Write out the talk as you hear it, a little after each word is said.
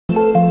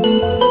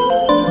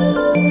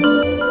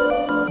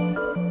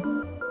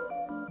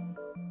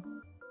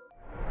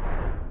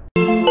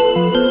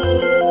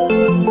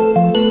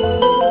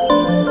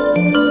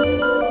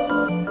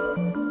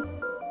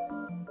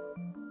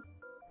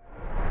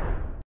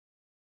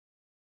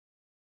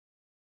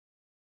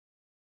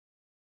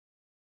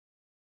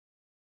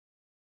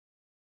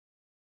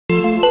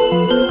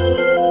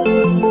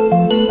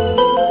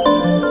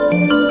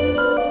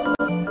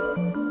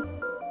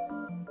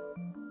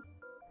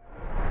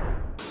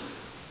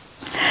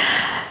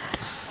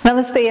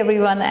Namaste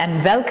everyone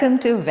and welcome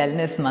to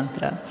Wellness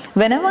Mantra.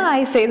 Whenever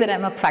I say that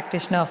I'm a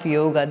practitioner of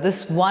yoga,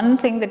 this one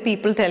thing that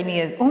people tell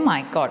me is, oh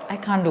my God, I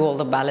can't do all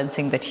the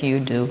balancing that you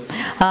do.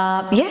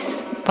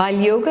 Yes, while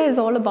yoga is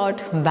all about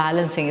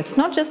balancing, it's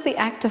not just the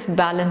act of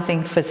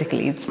balancing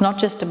physically. It's not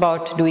just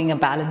about doing a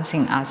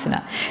balancing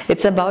asana.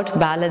 It's about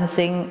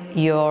balancing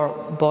your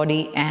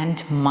body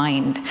and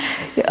mind.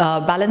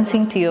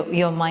 Balancing to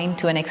your mind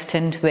to an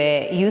extent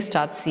where you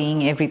start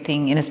seeing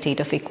everything in a state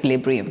of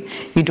equilibrium.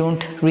 You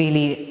don't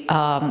really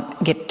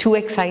get too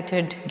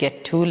excited,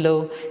 get too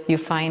low. You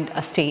find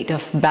a state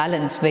of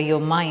balance where your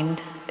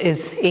mind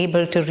is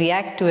able to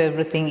react to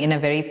everything in a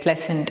very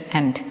pleasant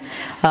and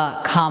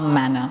calm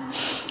manner.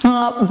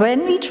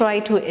 When we try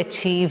to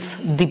achieve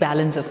the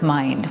balance of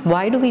mind,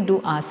 why do we do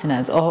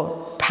asanas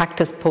or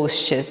practice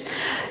postures?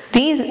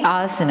 These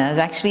asanas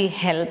actually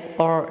help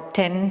or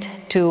tend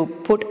to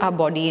put our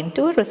body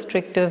into a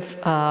restrictive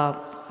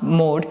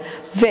mode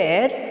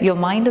where your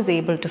mind is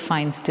able to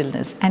find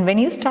stillness. And when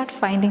you start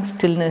finding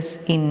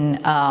stillness in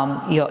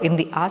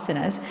the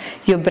asanas,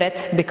 your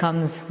breath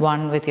becomes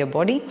one with your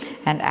body,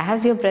 and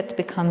as your breath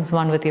becomes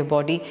one with your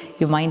body,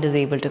 your mind is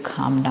able to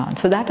calm down.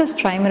 So that is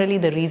primarily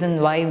the reason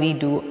why we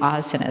do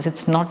asanas.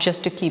 It's not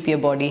just to keep your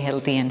body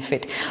healthy and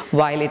fit.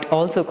 While it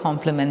also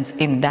complements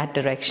in that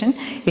direction,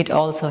 it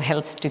also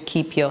helps to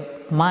keep your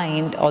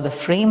mind or the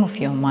frame of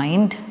your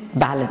mind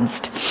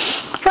balanced.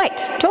 Right,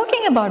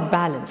 talking about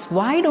balance,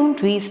 why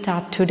don't we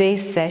start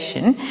today's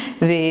session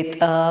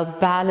with a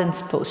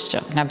balance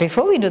posture? Now,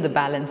 before we do the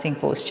balancing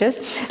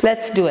postures,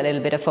 let's do a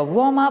little bit of a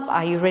warm-up.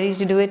 Are you ready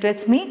to do it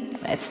with me?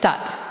 Let's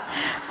start.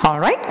 All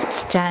right,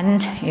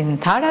 stand in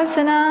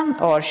Tadasana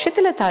or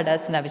Shitala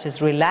Tadasana, which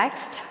is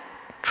relaxed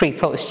tree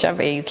posture,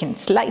 where you can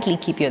slightly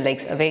keep your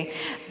legs away.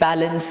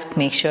 Balance,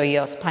 make sure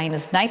your spine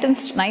is nice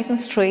and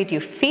straight. You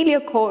feel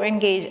your core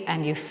engaged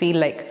and you feel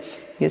like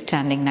you're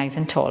standing nice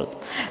and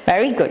tall.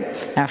 Very good.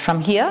 Now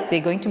from here, we're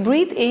going to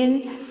breathe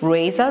in,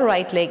 raise our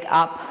right leg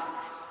up,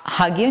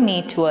 hug your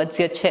knee towards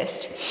your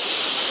chest,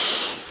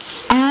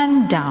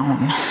 and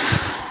down.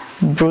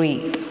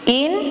 Breathe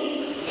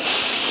in,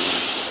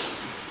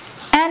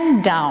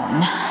 and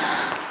down.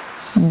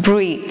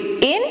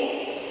 Breathe in,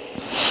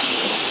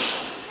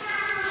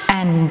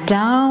 and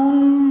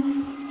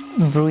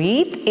down.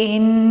 Breathe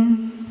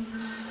in,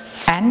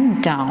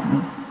 and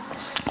down.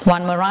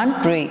 One more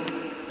round. Breathe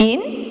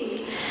in,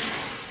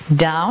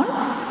 down,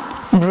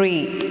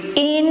 breathe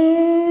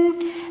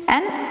in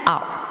and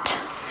out,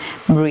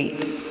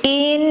 breathe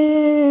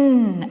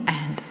in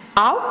and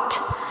out,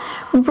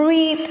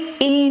 breathe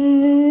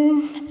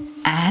in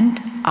and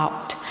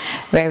out.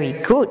 Very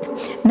good.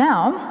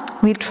 Now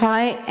we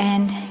try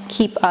and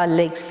keep our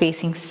legs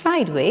facing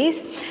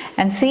sideways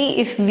and see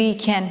if we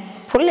can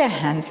pull your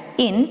hands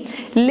in,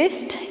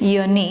 lift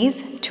your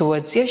knees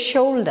towards your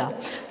shoulder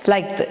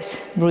like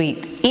this.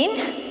 Breathe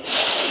in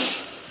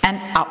and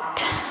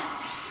out.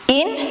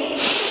 In,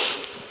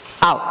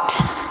 out,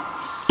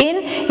 in.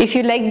 If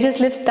your leg just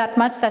lifts that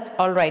much, that's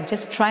all right.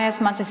 Just try as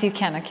much as you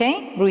can,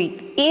 okay?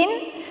 Breathe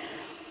in,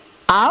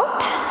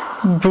 out,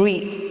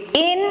 breathe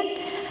in,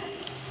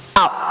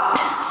 out,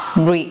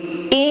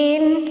 breathe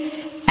in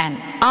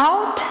and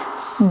out,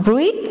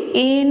 breathe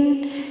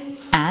in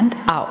and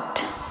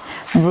out,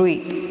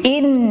 breathe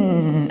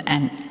in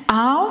and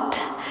out,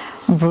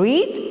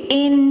 breathe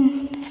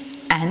in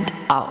and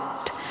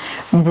out,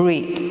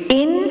 breathe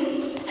in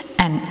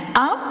and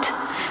out,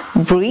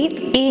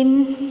 breathe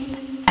in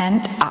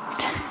and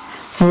out,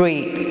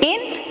 breathe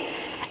in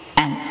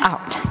and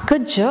out.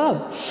 Good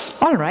job.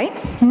 All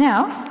right,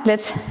 now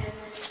let's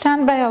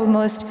stand by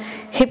almost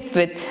hip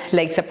width,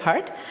 legs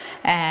apart,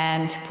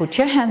 and put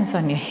your hands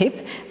on your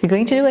hip. We're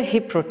going to do a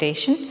hip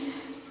rotation.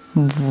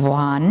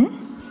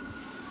 One,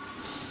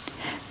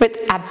 with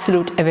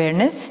absolute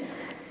awareness,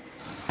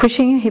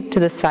 pushing your hip to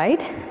the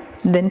side,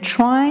 then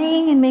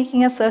trying and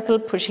making a circle,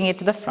 pushing it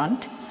to the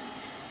front,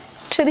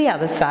 to the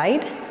other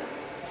side,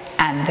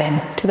 and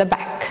then to the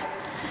back.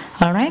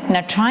 All right,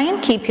 now try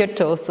and keep your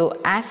torso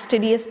as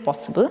steady as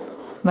possible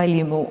while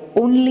you move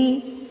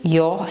only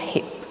your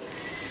hip.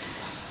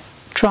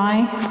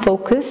 Try,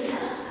 focus,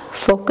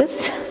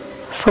 focus,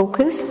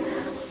 focus,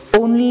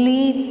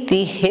 only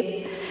the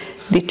hip,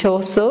 the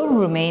torso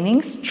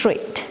remaining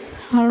straight.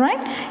 All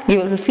right, you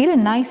will feel a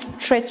nice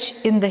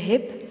stretch in the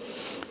hip,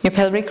 your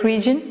pelvic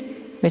region,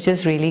 which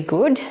is really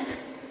good.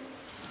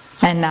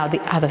 And now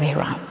the other way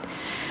around.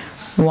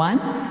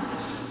 1,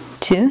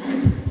 2,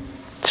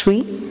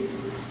 3,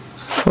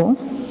 4,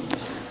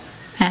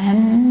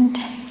 and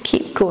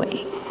keep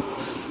going.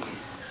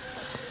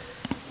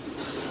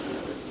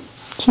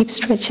 Keep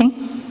stretching.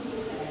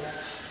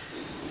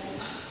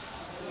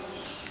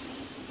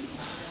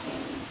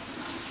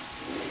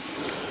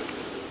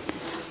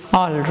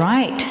 All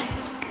right.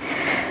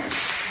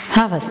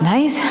 That was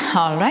nice.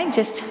 All right,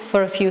 just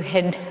for a few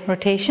head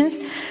rotations.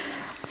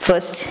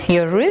 First,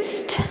 your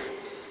wrist.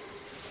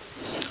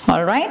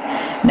 All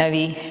right, now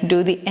we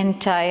do the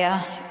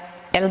entire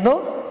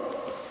elbow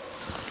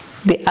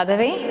the other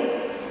way.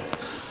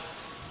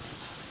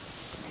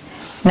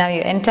 Now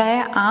your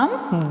entire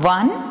arm.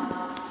 1,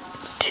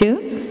 2,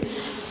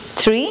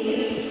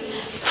 3,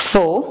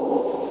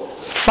 4,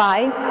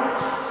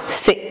 5,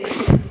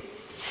 6,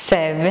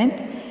 7,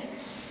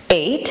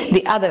 8.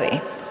 The other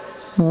way.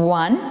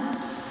 1,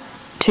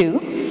 2,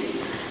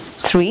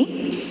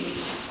 3,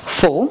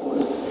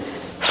 4,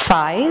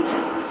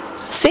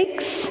 5,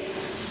 6,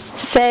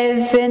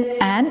 7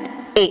 and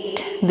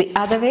 8. The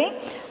other way.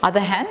 Other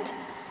hand.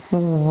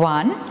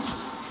 1,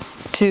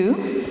 2,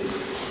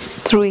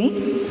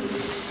 3,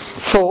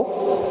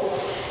 4,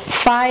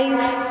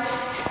 5,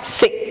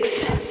 6,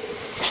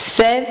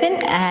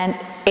 7 and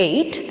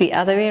 8. The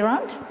other way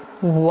around.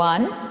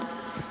 1,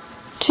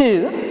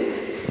 2,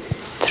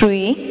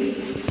 3,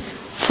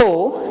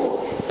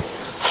 4,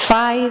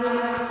 5,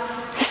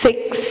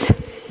 6,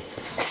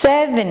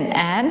 7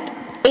 and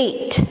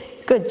 8.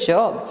 Good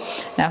job.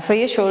 Now for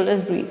your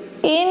shoulders, breathe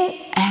in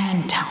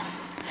and down.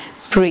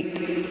 Breathe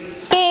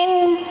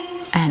in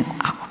and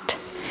out.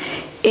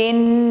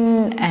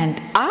 In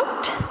and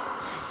out.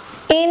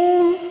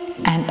 In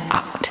and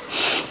out.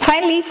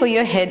 Finally, for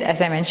your head,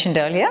 as I mentioned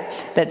earlier,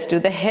 let's do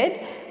the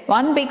head.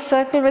 One big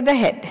circle with the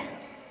head.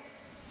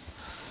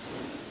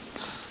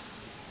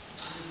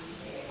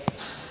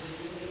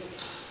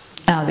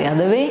 Now the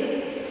other way.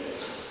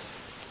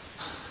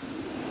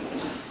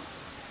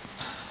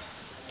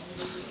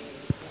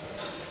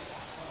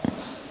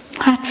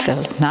 That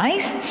felt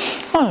nice.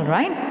 All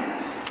right.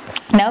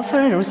 Now for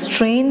a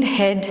restrained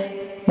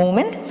head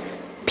movement,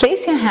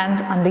 place your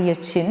hands under your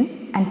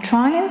chin and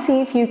try and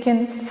see if you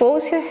can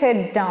force your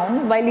head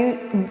down while you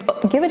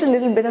give it a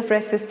little bit of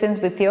resistance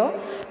with your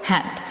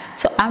hand.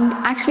 So I'm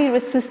actually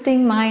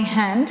resisting my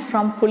hand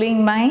from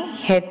pulling my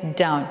head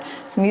down.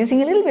 So I'm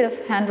using a little bit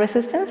of hand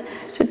resistance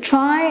to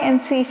try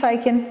and see if I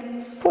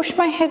can push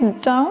my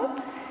head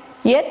down,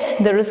 yet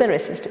there is a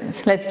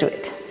resistance. Let's do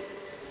it.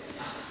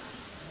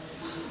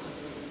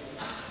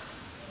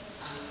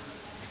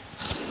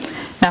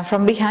 Now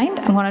from behind,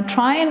 I'm going to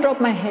try and drop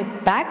my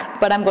head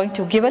back, but I'm going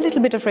to give a little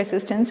bit of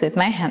resistance with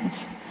my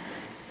hands.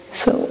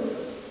 So,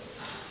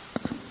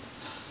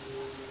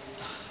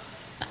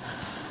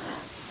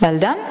 well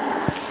done.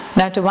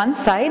 Now to one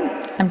side,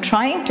 I'm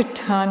trying to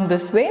turn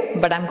this way,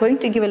 but I'm going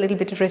to give a little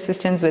bit of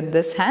resistance with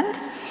this hand.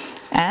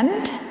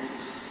 And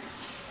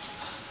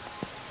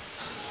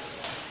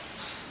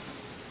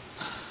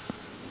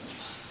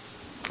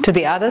to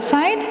the other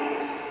side,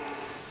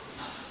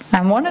 I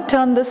want to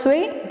turn this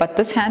way, but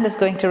this hand is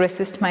going to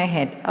resist my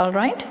head, all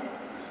right?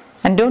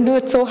 And don't do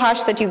it so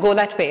harsh that you go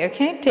that way,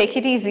 okay? Take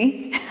it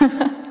easy.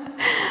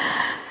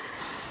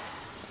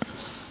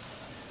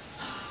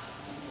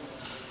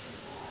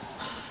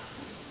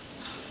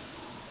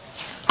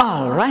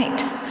 All right,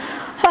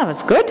 that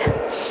was good.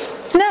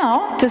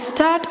 Now, to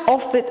start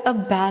off with a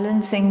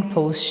balancing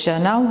posture.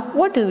 Now,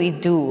 what do we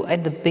do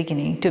at the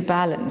beginning to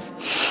balance?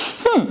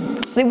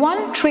 The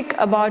one trick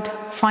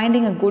about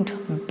finding a good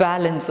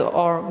balance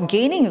or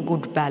gaining a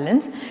good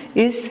balance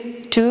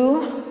is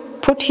to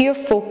put your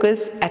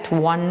focus at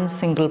one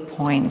single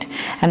point,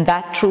 and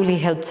that truly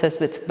helps us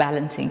with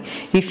balancing.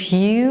 If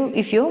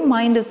your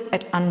mind is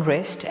at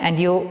unrest and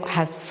you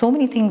have so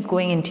many things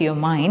going into your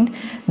mind,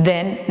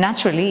 then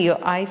naturally your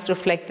eyes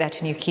reflect that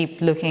and you keep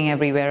looking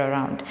everywhere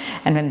around.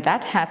 And when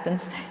that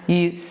happens,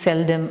 you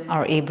seldom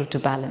are able to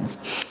balance.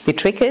 The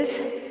trick is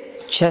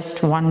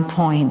just one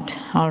point,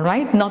 all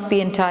right? Not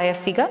the entire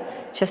figure,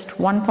 just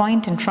one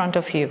point in front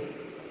of you.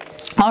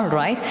 All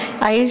right,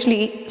 I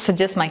usually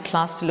suggest my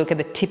class to look at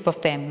the tip of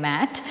their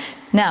mat.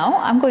 Now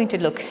I'm going to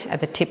look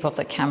at the tip of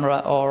the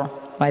camera or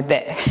right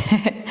there.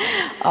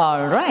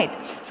 All right,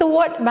 so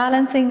what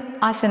balancing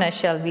asana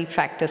shall we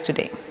practice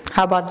today?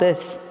 How about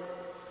this?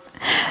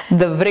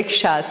 The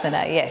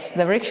Vrikshasana. Yes,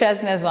 the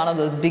Vrikshasana is one of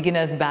those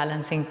beginners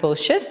balancing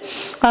postures.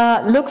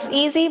 Looks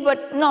easy,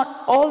 but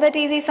not all that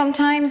easy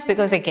sometimes,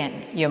 because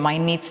again, your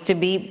mind needs to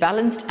be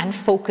balanced and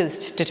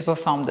focused to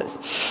perform this.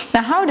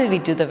 Now, how do we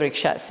do the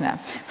Vrikshasana?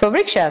 For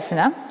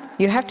Vrikshasana,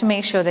 you have to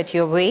make sure that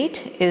your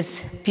weight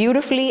is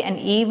beautifully and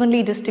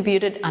evenly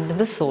distributed under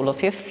the sole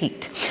of your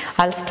feet.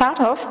 I'll start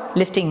off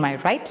lifting my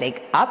right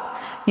leg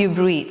up. You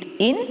breathe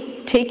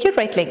in, take your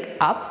right leg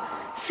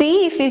up.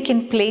 See if you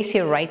can place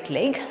your right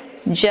leg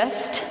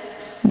just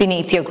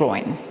beneath your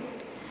groin,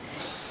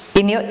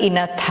 in your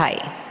inner thigh.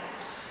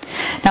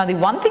 Now the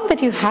one thing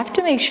that you have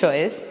to make sure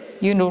is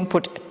you don't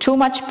put too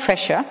much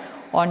pressure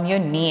on your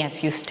knee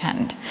as you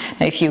stand.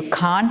 Now if you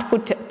can't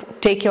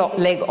take your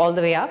leg all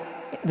the way up,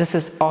 this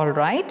is all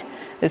right.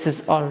 This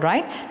is all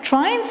right.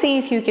 Try and see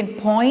if you can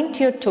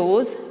point your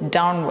toes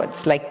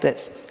downwards like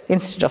this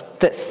instead of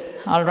this.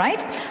 All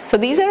right. So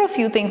these are a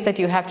few things that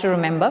you have to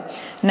remember.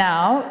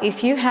 Now,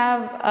 if you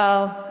have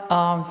a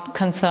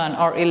concern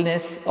or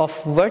illness of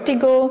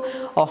vertigo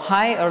or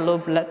high or low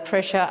blood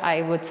pressure,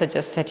 I would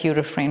suggest that you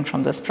refrain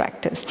from this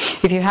practice.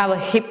 If you have a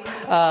hip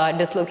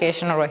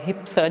dislocation or a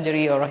hip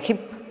surgery or a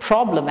hip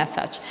problem as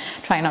such,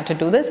 try not to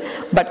do this.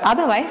 But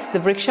otherwise, the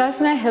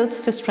Vrikshasana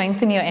helps to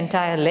strengthen your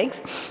entire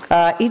legs.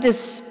 It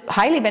is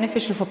highly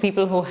beneficial for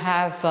people who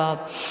have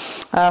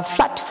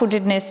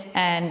flat-footedness,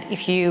 and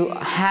if you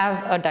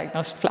have a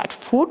diagnosed flat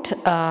foot,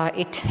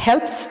 it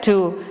helps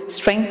to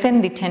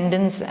strengthen the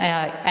tendons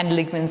and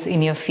ligaments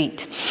in your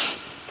feet.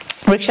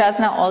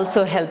 Vrikshasana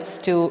also helps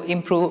to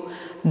improve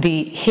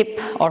the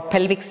hip or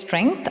pelvic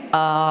strength.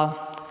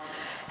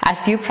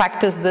 As you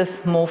practice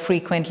this more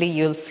frequently,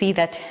 you'll see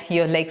that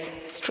your legs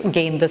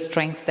gain the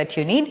strength that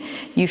you need.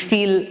 You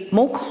feel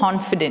more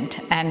confident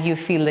and you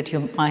feel that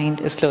your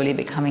mind is slowly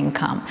becoming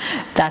calm.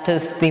 That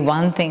is the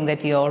one thing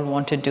that we all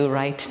want to do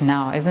right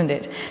now, isn't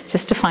it?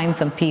 Just to find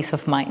some peace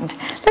of mind.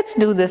 Let's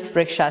do this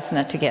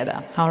Vrikshasana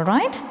together. All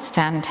right,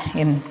 stand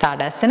in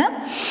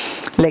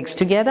Tadasana, legs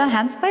together,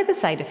 hands by the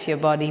side of your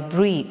body.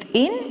 Breathe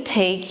in,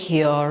 take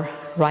your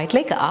right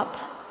leg up,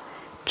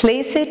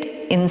 place it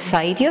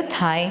inside your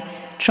thigh,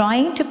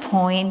 trying to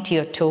point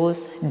your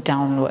toes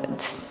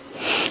downwards.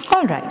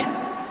 All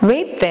right,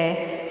 wait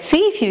there, see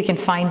if you can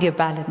find your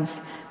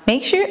balance.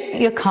 Make sure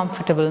you're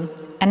comfortable.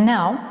 And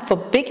now, for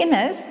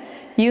beginners,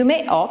 you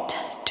may opt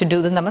to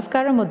do the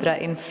Namaskara Mudra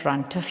in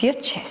front of your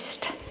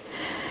chest.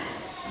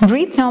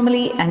 Breathe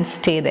normally and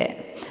stay there.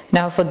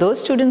 Now, for those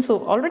students who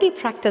have already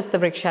practiced the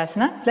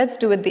Vrikshasana, let's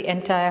do it the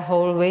entire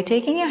whole way,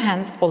 taking your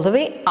hands all the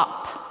way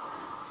up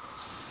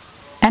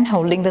and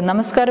holding the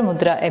Namaskara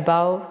Mudra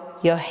above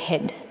your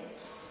head.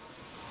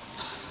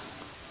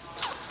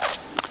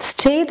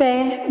 Stay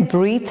there,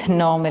 breathe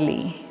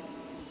normally.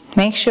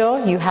 Make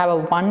sure you have a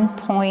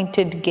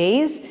one-pointed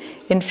gaze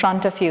in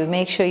front of you.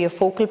 Make sure your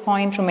focal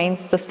point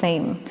remains the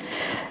same.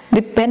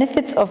 The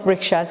benefits of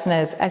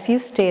Vrikshasana is, as you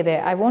stay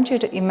there, I want you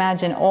to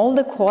imagine all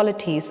the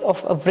qualities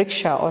of a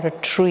vriksha or a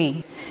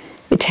tree.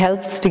 It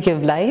helps to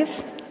give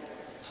life.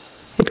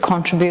 It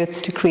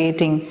contributes to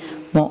creating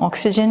more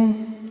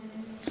oxygen.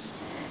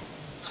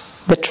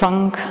 The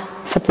trunk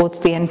supports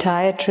the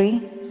entire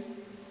tree.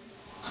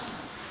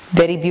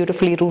 Very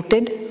beautifully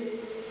rooted,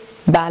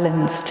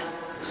 balanced.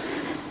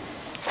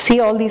 See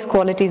all these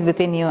qualities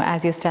within you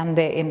as you stand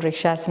there in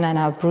Vrikshasana.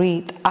 Now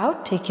breathe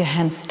out, take your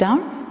hands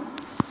down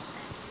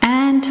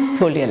and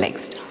pull your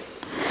legs down.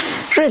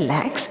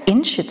 Relax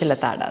in Shitala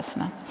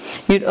Tadasana.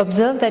 You'd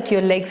observe that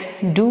your legs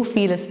do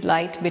feel a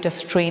slight bit of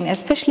strain,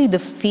 especially the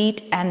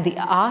feet and the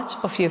arch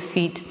of your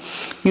feet.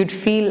 You'd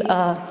feel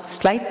a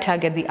slight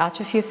tug at the arch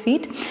of your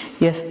feet.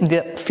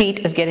 The feet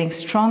is getting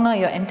stronger.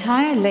 Your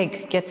entire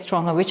leg gets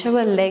stronger.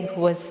 Whichever leg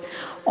was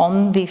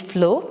on the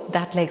floor,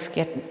 that leg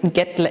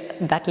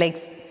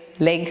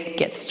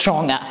gets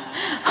stronger.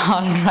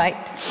 All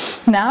right.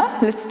 Now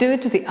let's do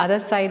it to the other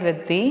side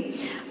with the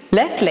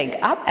left leg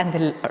up and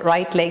the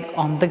right leg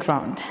on the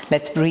ground.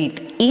 Let's breathe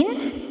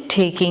in.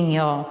 Taking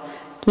your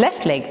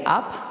left leg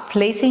up,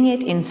 placing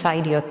it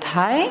inside your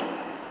thigh,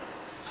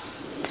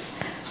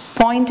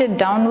 pointed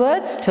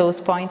downwards, toes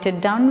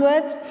pointed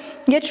downwards.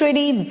 Get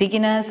ready,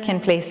 beginners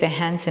can place their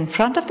hands in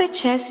front of their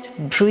chest,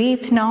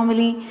 breathe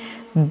normally,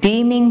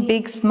 beaming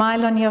big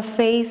smile on your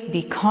face,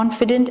 be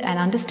confident and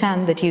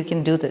understand that you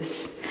can do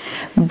this.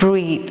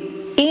 Breathe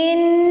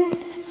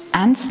in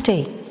and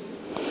stay.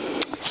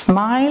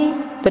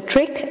 Smile, the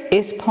trick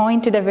is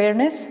pointed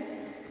awareness,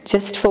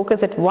 just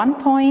focus at one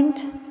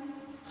point.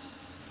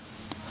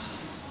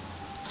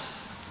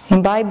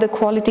 Imbibe the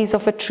qualities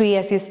of a tree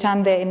as you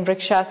stand there in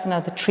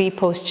Vrikshasana, the tree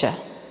posture.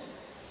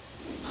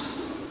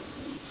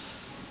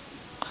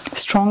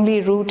 Strongly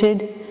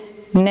rooted,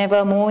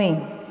 never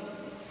moving,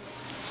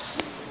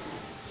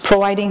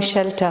 providing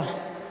shelter.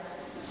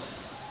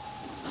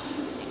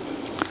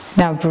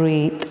 Now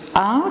breathe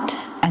out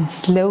and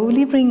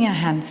slowly bring your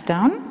hands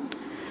down.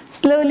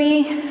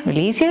 Slowly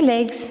release your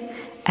legs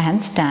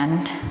and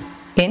stand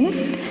in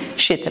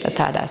Shitala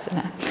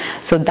Tadasana.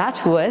 So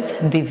that was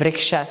the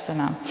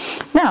Vrikshasana.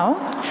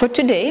 Now for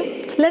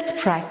today, let's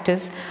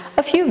practice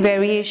a few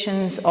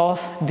variations of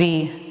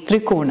the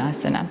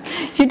Trikonasana.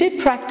 You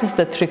did practice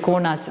the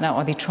Trikonasana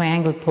or the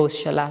triangle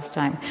posture last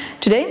time.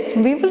 Today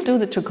we will do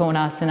the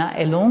Trikonasana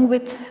along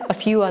with a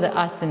few other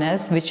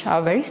asanas which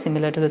are very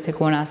similar to the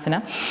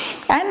Trikonasana,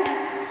 and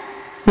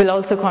will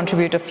also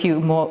contribute a few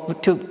more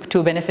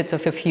to benefits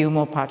of a few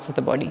more parts of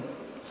the body.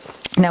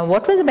 Now,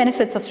 what were the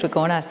benefits of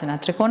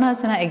Trikonasana?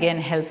 Trikonasana again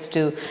helps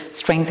to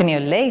strengthen your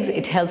legs.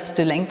 It helps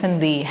to lengthen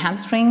the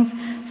hamstrings,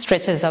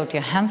 stretches out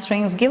your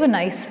hamstrings, give a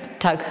nice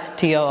tug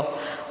to your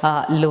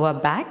lower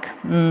back.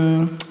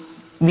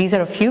 These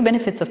are a few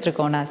benefits of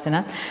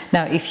Trikonasana.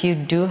 Now, if you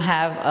do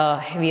have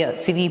a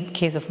severe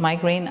case of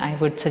migraine, I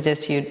would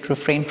suggest you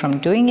refrain from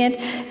doing it.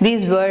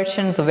 These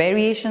versions or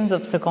variations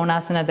of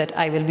Trikonasana that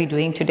I will be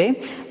doing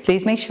today,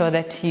 please make sure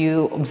that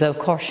you observe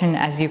caution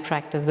as you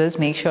practice this.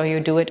 Make sure you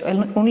do it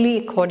only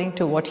according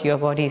to what your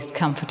body is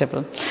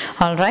comfortable.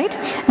 All right.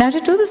 Now,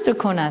 to do this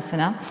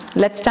Trikonasana,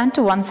 let's stand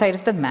to one side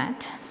of the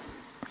mat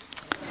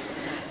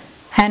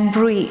and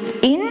breathe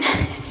in.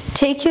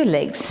 Take your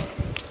legs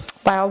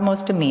by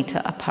almost a meter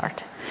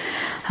apart.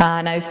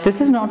 Now if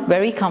this is not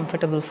very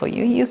comfortable for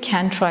you, you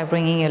can try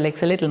bringing your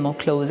legs a little more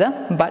closer,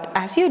 but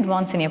as you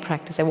advance in your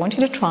practice, I want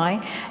you to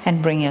try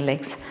and bring your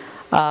legs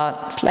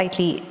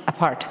slightly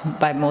apart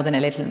by more than a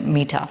little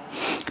meter.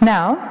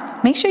 Now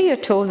make sure your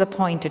toes are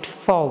pointed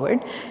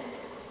forward,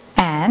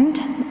 and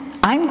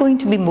I'm going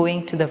to be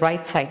moving to the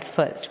right side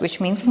first, which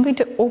means I'm going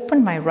to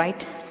open my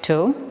right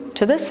toe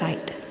to the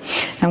side.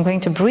 I'm going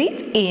to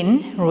breathe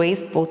in,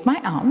 raise both my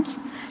arms,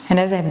 and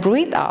as I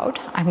breathe out,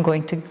 I'm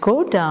going to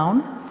go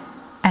down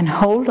and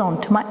hold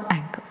on to my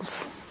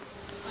ankles.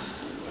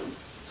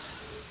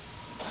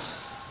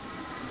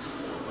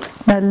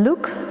 Now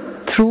look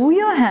through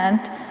your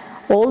hand,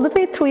 all the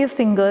way through your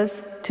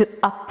fingers to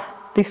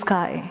up the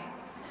sky.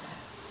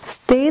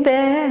 Stay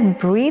there,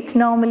 breathe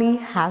normally,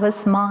 have a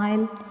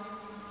smile.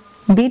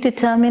 Be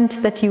determined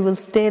that you will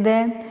stay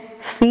there.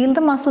 Feel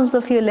the muscles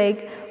of your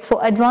leg. For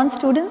advanced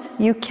students,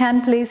 you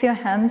can place your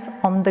hands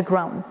on the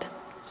ground.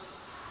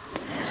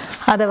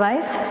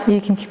 Otherwise, you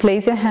can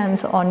place your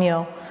hands on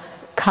your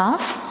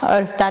calf,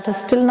 or if that is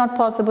still not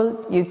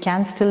possible, you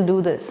can still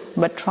do this,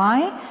 but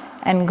try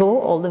and go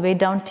all the way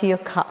down to your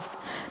calf.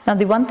 Now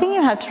the one thing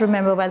you have to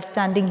remember while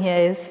standing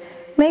here is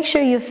make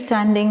sure you're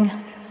standing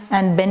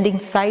and bending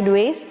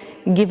sideways,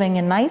 giving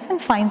a nice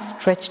and fine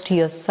stretch to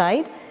your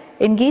side,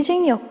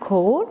 engaging your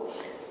core,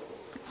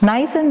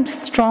 nice and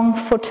strong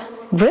foot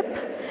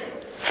grip,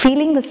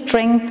 feeling the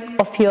strength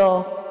of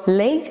your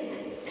leg,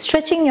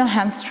 stretching your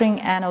hamstring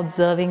and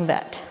observing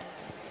that.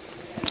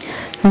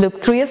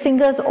 Look through your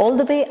fingers all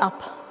the way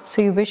up,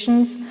 so your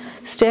vision's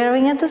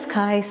staring at the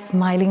sky,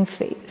 smiling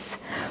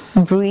face.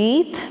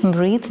 Breathe,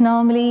 breathe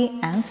normally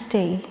and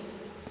stay.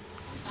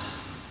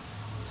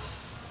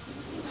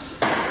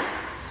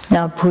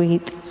 Now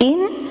breathe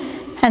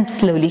in and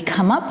slowly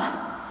come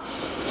up.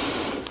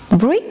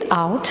 Breathe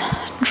out,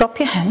 drop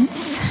your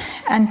hands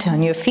and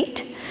turn your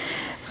feet.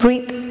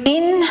 Breathe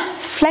in,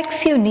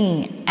 flex your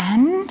knee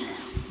and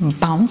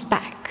bounce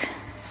back.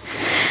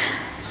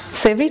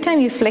 So every time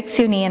you flex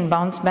your knee and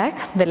bounce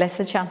back, the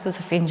lesser chances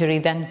of injury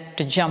than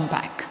to jump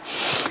back.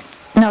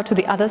 Now to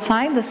the other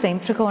side, the same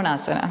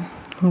Trikonasana.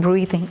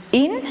 Breathing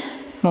in,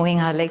 moving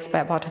our legs by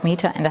about 1.5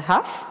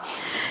 meters.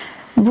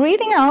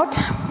 Breathing out,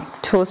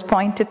 toes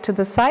pointed to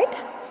the side.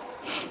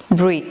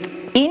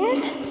 Breathe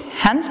in,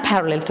 hands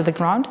parallel to the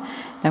ground.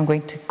 I'm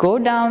going to go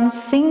down,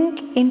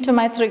 sink into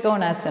my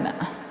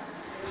Trikonasana.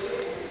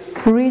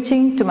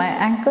 Reaching to my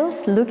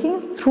ankles,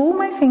 looking through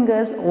my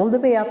fingers all the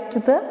way up to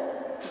the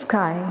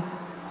sky.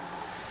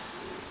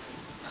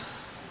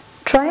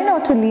 Try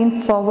not to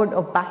lean forward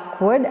or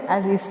backward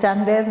as you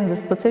stand there in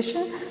this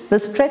position. The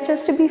stretch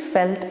has to be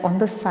felt on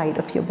the side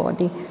of your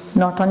body,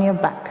 not on your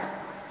back.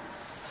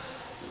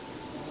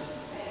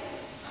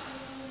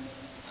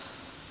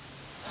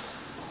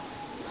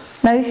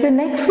 Now if your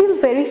neck feels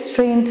very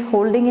strained,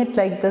 holding it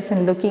like this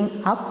and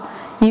looking up,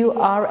 you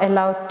are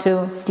allowed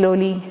to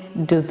slowly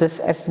do this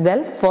as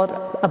well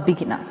for a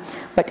beginner.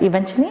 But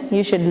eventually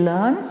you should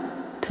learn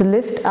to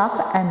lift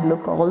up and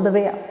look all the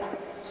way up.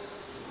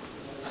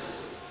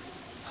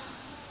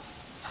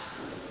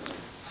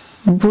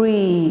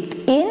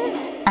 Breathe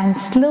in and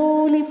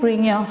slowly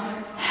bring your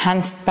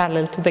hands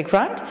parallel to the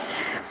ground.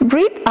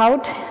 Breathe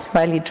out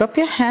while you drop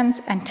your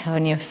hands and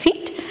turn your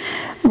feet.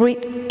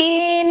 Breathe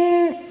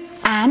in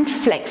and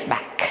flex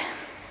back.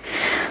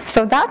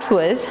 So that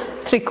was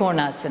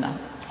Trikonasana.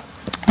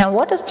 Now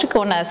what is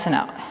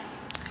Trikonasana?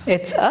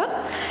 It's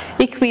a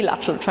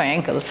equilateral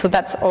triangle. So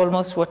that's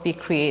almost what we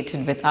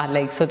created with our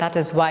legs. So that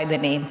is why the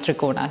name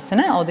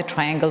Trikonasana, or the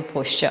triangle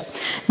posture.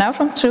 Now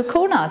from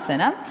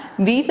Trikonasana,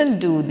 we will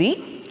do the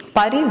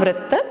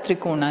Parivritta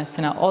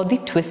Trikonasana, or the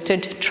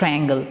twisted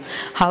triangle.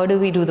 How do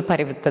we do the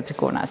Parivritta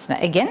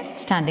Trikonasana? Again,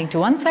 standing to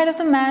one side of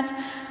the mat,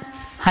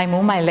 I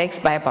move my legs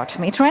by about 1.5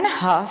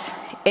 meters.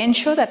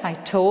 Ensure that my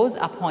toes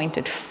are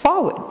pointed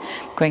forward.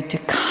 I'm going to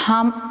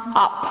come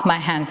up. My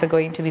hands are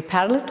going to be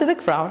parallel to the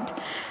ground.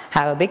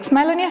 Have a big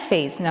smile on your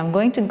face. Now I'm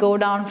going to go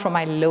down from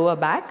my lower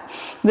back.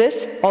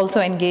 This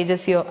also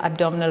engages your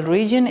abdominal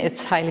region.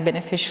 It's highly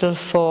beneficial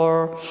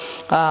for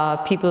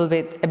people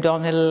with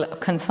abdominal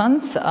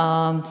concerns.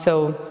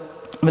 So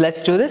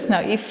let's do this. Now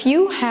if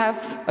you have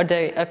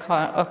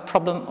a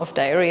problem of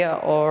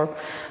diarrhea or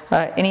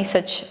any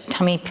such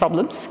tummy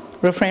problems,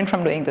 refrain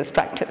from doing this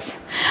practice.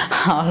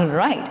 All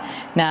right.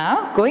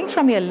 Now going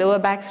from your lower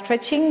back,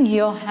 stretching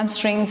your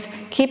hamstrings,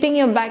 keeping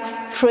your back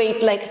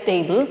straight like a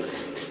table.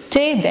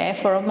 Stay there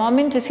for a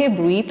moment as you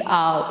breathe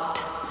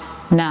out.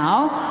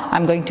 Now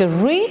I'm going to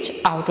reach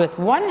out with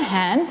one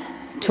hand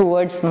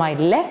towards my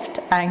left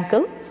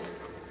ankle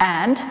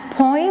and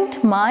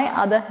point my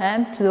other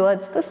hand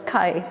towards the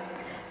sky.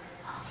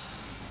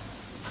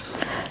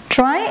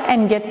 Try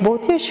and get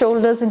both your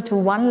shoulders into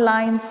one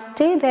line.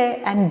 Stay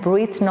there and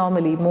breathe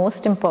normally,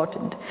 most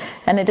important.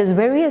 And it is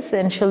very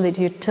essential that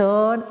you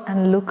turn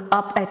and look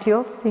up at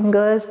your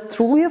fingers,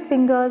 through your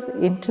fingers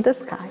into the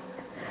sky.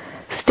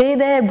 Stay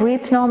there,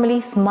 breathe normally,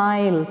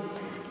 smile.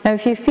 Now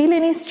if you feel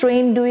any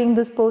strain doing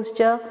this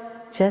posture,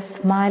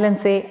 just smile and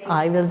say,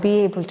 I will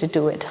be able to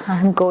do it.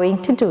 I'm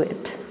going to do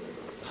it.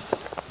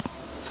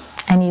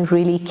 And we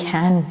really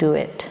can do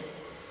it.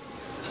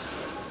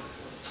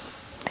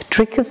 The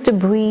trick is to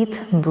breathe.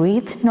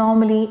 Breathe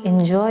normally.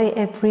 Enjoy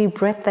every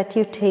breath that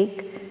you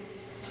take.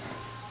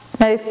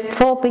 Now,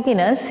 for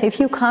beginners, if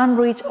you can't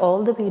reach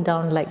all the way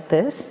down like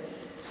this,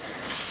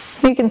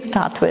 you can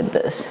start with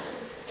this.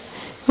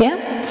 Yeah?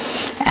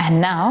 And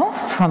now,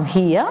 from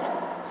here,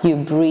 you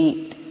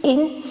breathe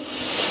in,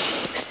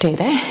 stay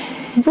there.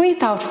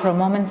 Breathe out for a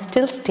moment,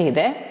 still stay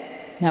there.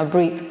 Now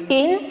breathe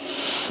in,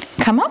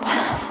 come up,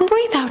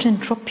 breathe out and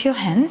drop your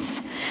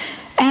hands.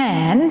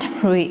 And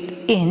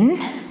breathe in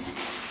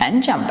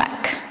and jump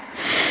back.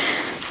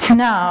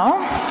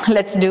 Now,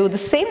 let's do the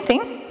same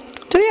thing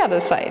to the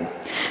other side.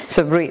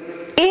 So breathe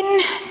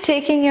in,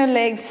 taking your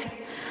legs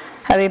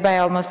away by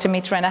almost 1.5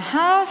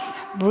 meters.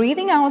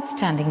 Breathing out,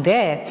 standing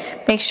there.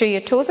 Make sure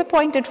your toes are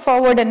pointed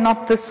forward and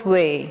not this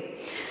way.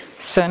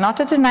 So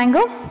not at an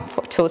angle,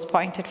 toes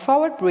pointed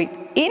forward. Breathe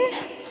in.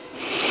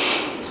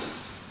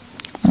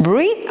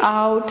 Breathe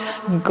out.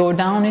 Go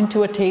down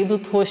into a table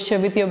posture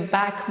with your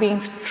back being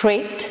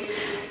straight.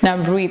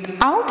 Now breathe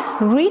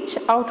out. Reach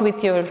out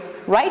with your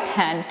right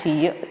hand to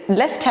your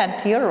left hand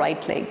to your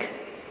right leg.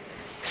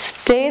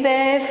 Stay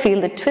there,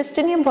 feel the twist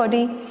in your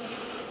body,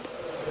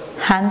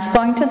 hands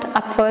pointed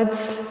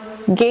upwards,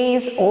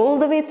 gaze all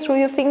the way through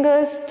your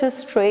fingers to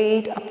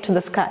straight up to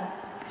the sky.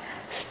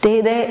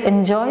 Stay there,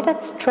 enjoy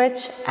that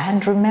stretch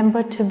and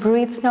remember to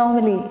breathe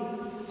normally.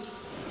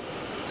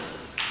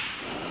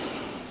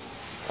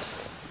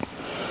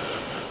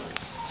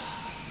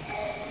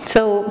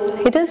 So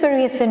it is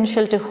very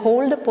essential to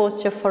hold the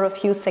posture for a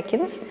few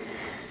seconds,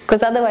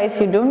 because otherwise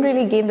you don't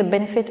really gain the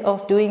benefit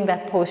of doing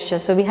that posture.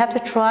 So we have to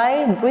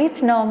try,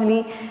 breathe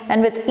normally,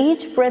 and with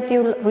each breath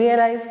you'll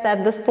realize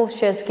that this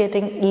posture is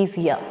getting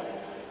easier.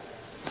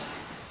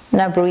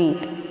 Now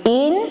breathe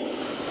in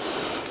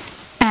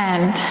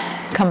and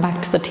come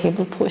back to the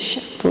table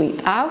posture.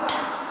 Breathe out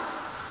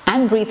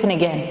and breathe in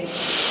again.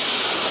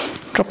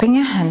 Dropping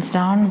your hands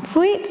down,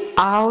 breathe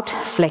out,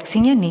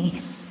 flexing your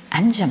knee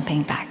and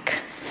jumping back.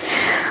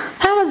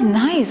 That was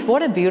nice.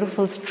 What a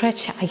beautiful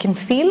stretch. I can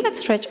feel that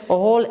stretch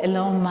all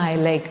along my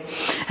leg.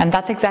 And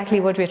that's exactly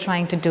what we're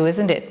trying to do,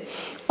 isn't it?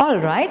 All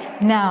right.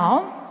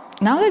 Now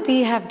that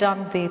we have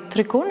done the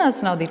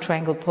Trikonasana, the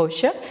triangle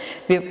posture,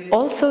 we've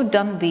also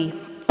done the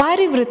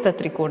Parivritta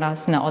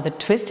Trikonasana, or the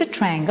twisted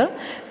triangle.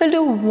 We'll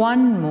do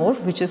one more,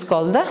 which is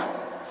called the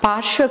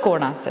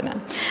Parshvakonasana.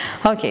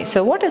 Okay,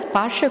 so what is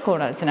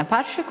Parshvakonasana?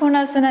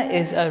 Parshvakonasana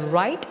is a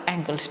right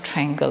angled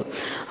triangle.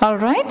 All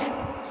right.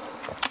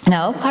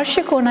 Now,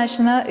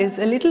 Parshvakonasana is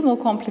a little more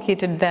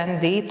complicated than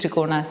the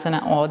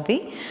Trikonasana or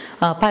the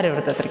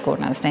Parivritta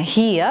Trikonasana.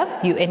 Here,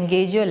 you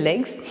engage your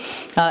legs.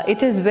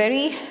 It is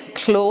very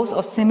close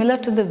or similar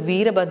to the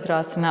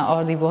Virabhadrasana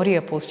or the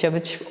warrior posture,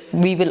 which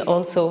we will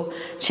also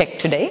check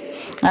today.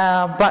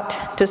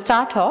 But to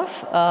start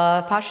off,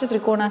 Parshva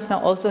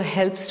Trikonasana also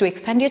helps to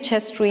expand your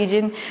chest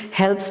region,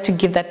 helps to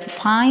give that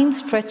fine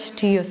stretch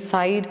to your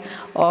side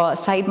or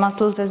side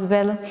muscles as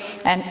well,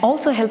 and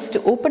also helps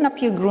to open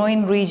up your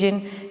groin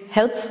region,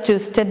 helps to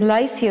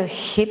stabilize your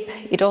hip.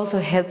 It also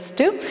helps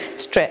to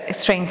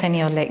strengthen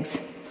your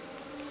legs.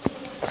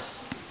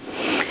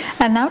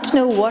 And now to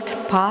know what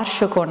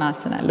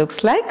Parshvakonasana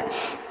looks like,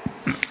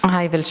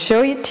 I will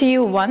show it to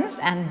you once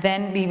and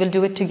then we will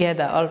do it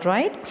together, all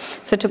right?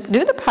 So to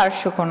do the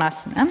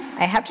Parshvakonasana,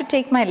 I have to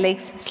take my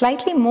legs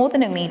slightly more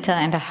than 1.5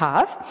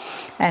 meters.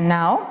 And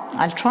now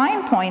I'll try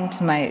and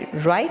point my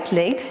right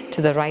leg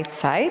to the right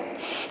side,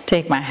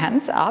 take my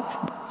hands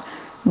up,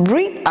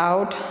 breathe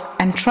out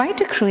and try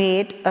to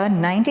create a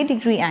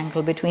 90-degree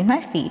angle between my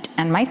feet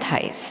and my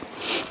thighs.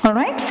 All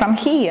right, from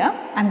here,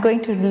 I'm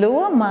going to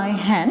lower my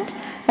hand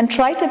and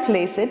try to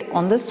place it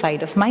on the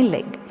side of my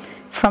leg.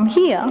 From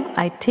here,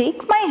 I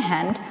take my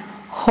hand,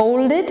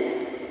 hold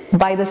it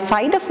by the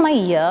side of my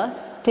ear,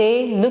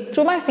 look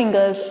through my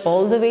fingers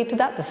all the way to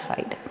the other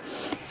side.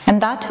 And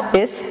that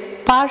is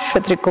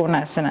Parshva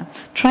Trikonasana,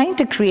 trying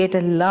to create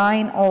a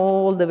line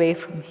all the way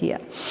from here.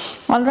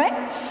 All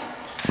right?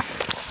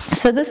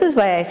 So this is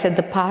why I said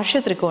the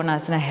Parshva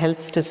Trikonasana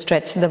helps to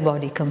stretch the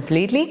body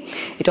completely.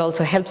 It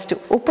also helps to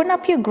open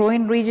up your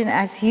groin region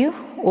as you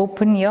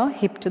open your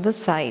hip to the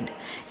side.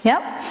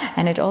 Yeah,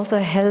 and it also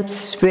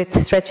helps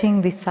with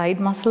stretching the side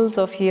muscles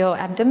of your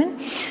abdomen.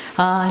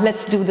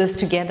 Let's do this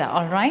together,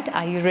 all right?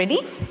 Are you ready?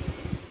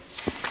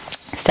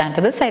 Stand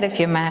to the side of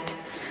your mat.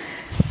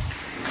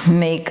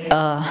 Make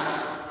a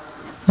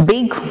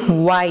big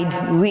wide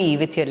V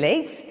with your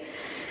legs.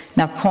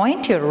 Now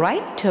point your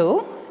right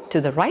toe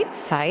to the right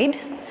side.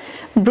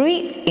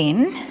 Breathe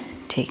in,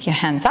 take your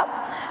hands up.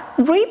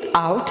 Breathe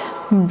out,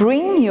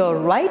 bring your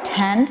right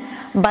hand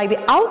by the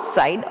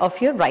outside of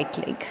your right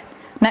leg.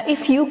 Now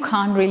if you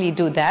can't really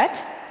do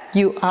that,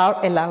 you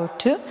are allowed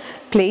to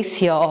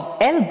place your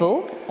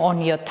elbow on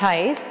your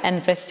thighs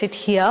and rest it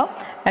here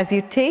as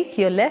you take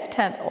your left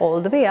hand all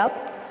the way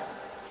up,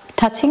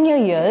 touching your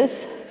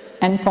ears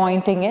and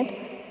pointing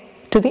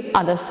it to the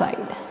other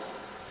side.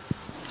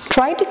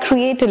 Try to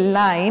create a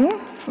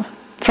line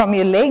from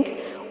your leg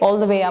all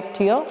the way up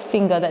to your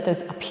finger that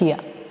is up here.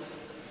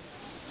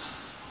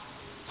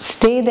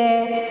 Stay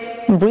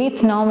there,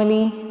 breathe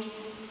normally.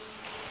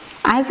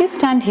 As you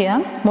stand here,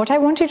 what I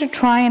want you to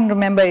try and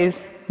remember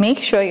is make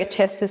sure your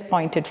chest is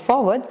pointed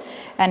forwards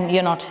and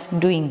you're not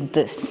doing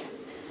this,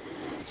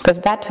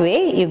 because that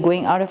way you're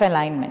going out of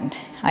alignment.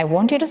 I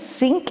want you to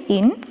sink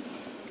in,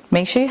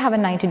 make sure you have a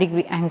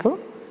 90-degree angle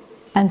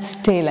and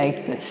stay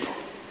like this.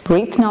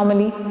 Breathe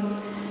normally.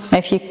 Now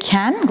if you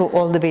can, go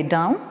all the way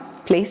down,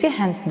 place your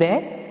hands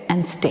there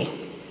and stay.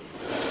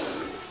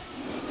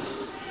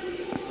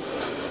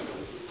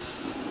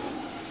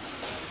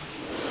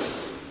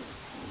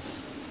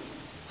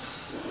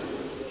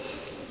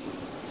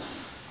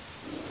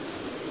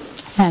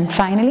 And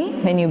finally,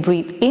 when you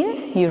breathe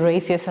in, you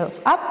raise yourself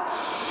up,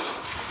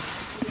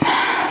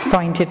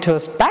 point your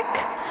toes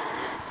back,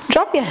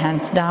 drop your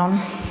hands down,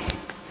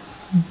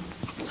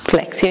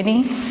 flex your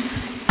knee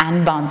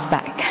and bounce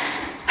back.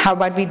 How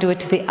about we do it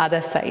to the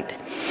other side?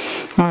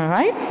 All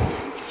right.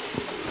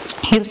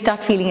 You'll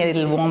start feeling a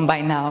little warm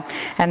by now,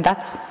 and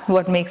that's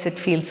what makes it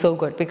feel so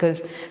good,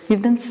 because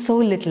we've done so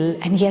little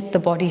and yet the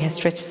body has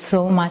stretched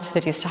so much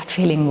that you start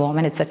feeling warm,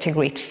 and it's such a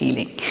great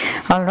feeling.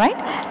 All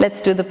right, let's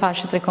do the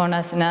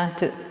Parshvakonasana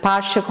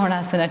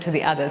to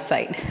the other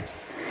side.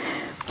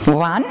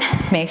 One,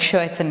 make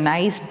sure it's a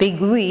nice big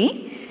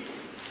V,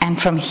 and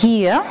from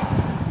here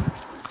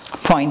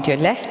point your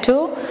left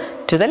toe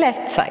to the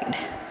left side.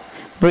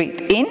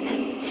 Breathe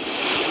in,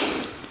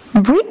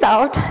 breathe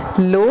out,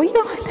 lower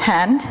your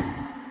hand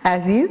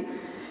as you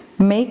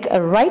make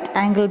a right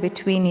angle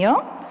between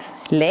your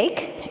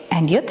leg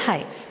and your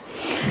thighs.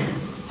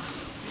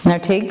 Now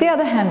take the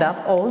other hand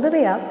up, all the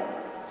way up,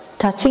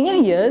 touching your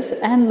ears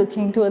and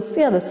looking towards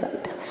the other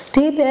side.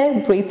 Stay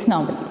there, breathe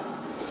normally.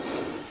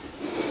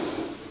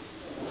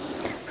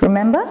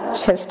 Remember,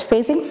 chest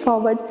facing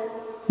forward,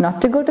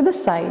 not to go to the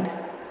side.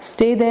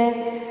 Stay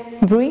there,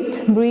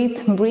 breathe,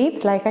 breathe,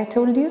 breathe. Like I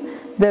told you,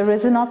 there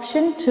is an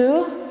option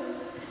to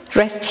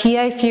rest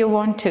here if you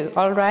want to,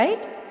 all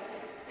right?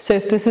 So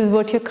if this is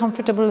what you're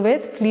comfortable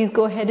with, please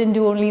go ahead and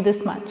do only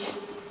this much.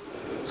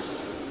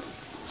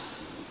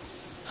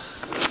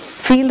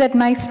 Feel that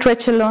nice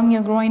stretch along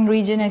your groin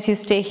region as you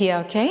stay here,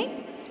 okay?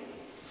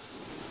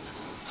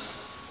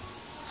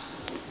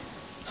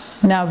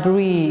 Now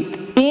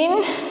breathe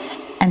in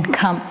and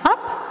come up.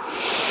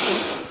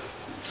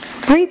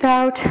 Breathe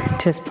out,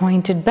 toes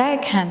pointed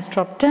back, hands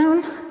drop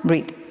down.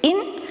 Breathe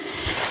in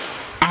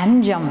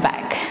and jump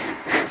back.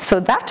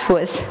 So that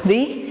was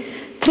the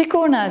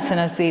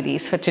Trikonasana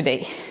series for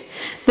today.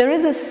 There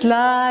is a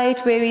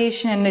slight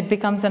variation and it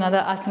becomes another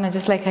asana,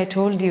 just like I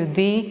told you,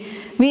 the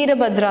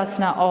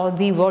Virabhadrasana or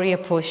the warrior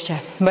posture.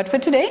 But for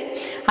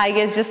today, I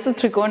guess just the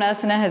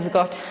Trikonasana has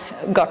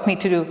got me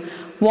to do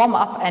warm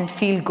up and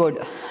feel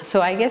good.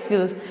 So I guess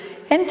we'll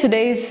end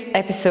today's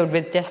episode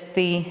with just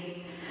the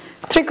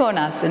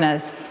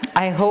Trikonasanas.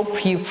 I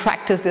hope you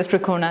practice the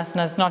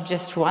Trikonasanas not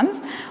just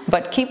once,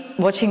 but keep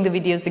watching the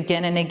videos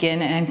again and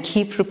again and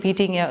keep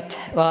repeating it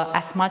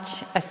as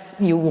much as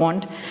you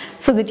want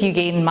so that you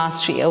gain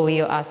mastery over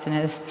your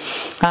asanas.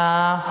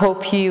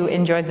 Hope you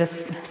enjoyed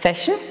this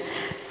session.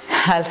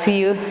 I'll see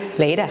you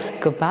later.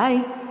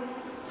 Goodbye.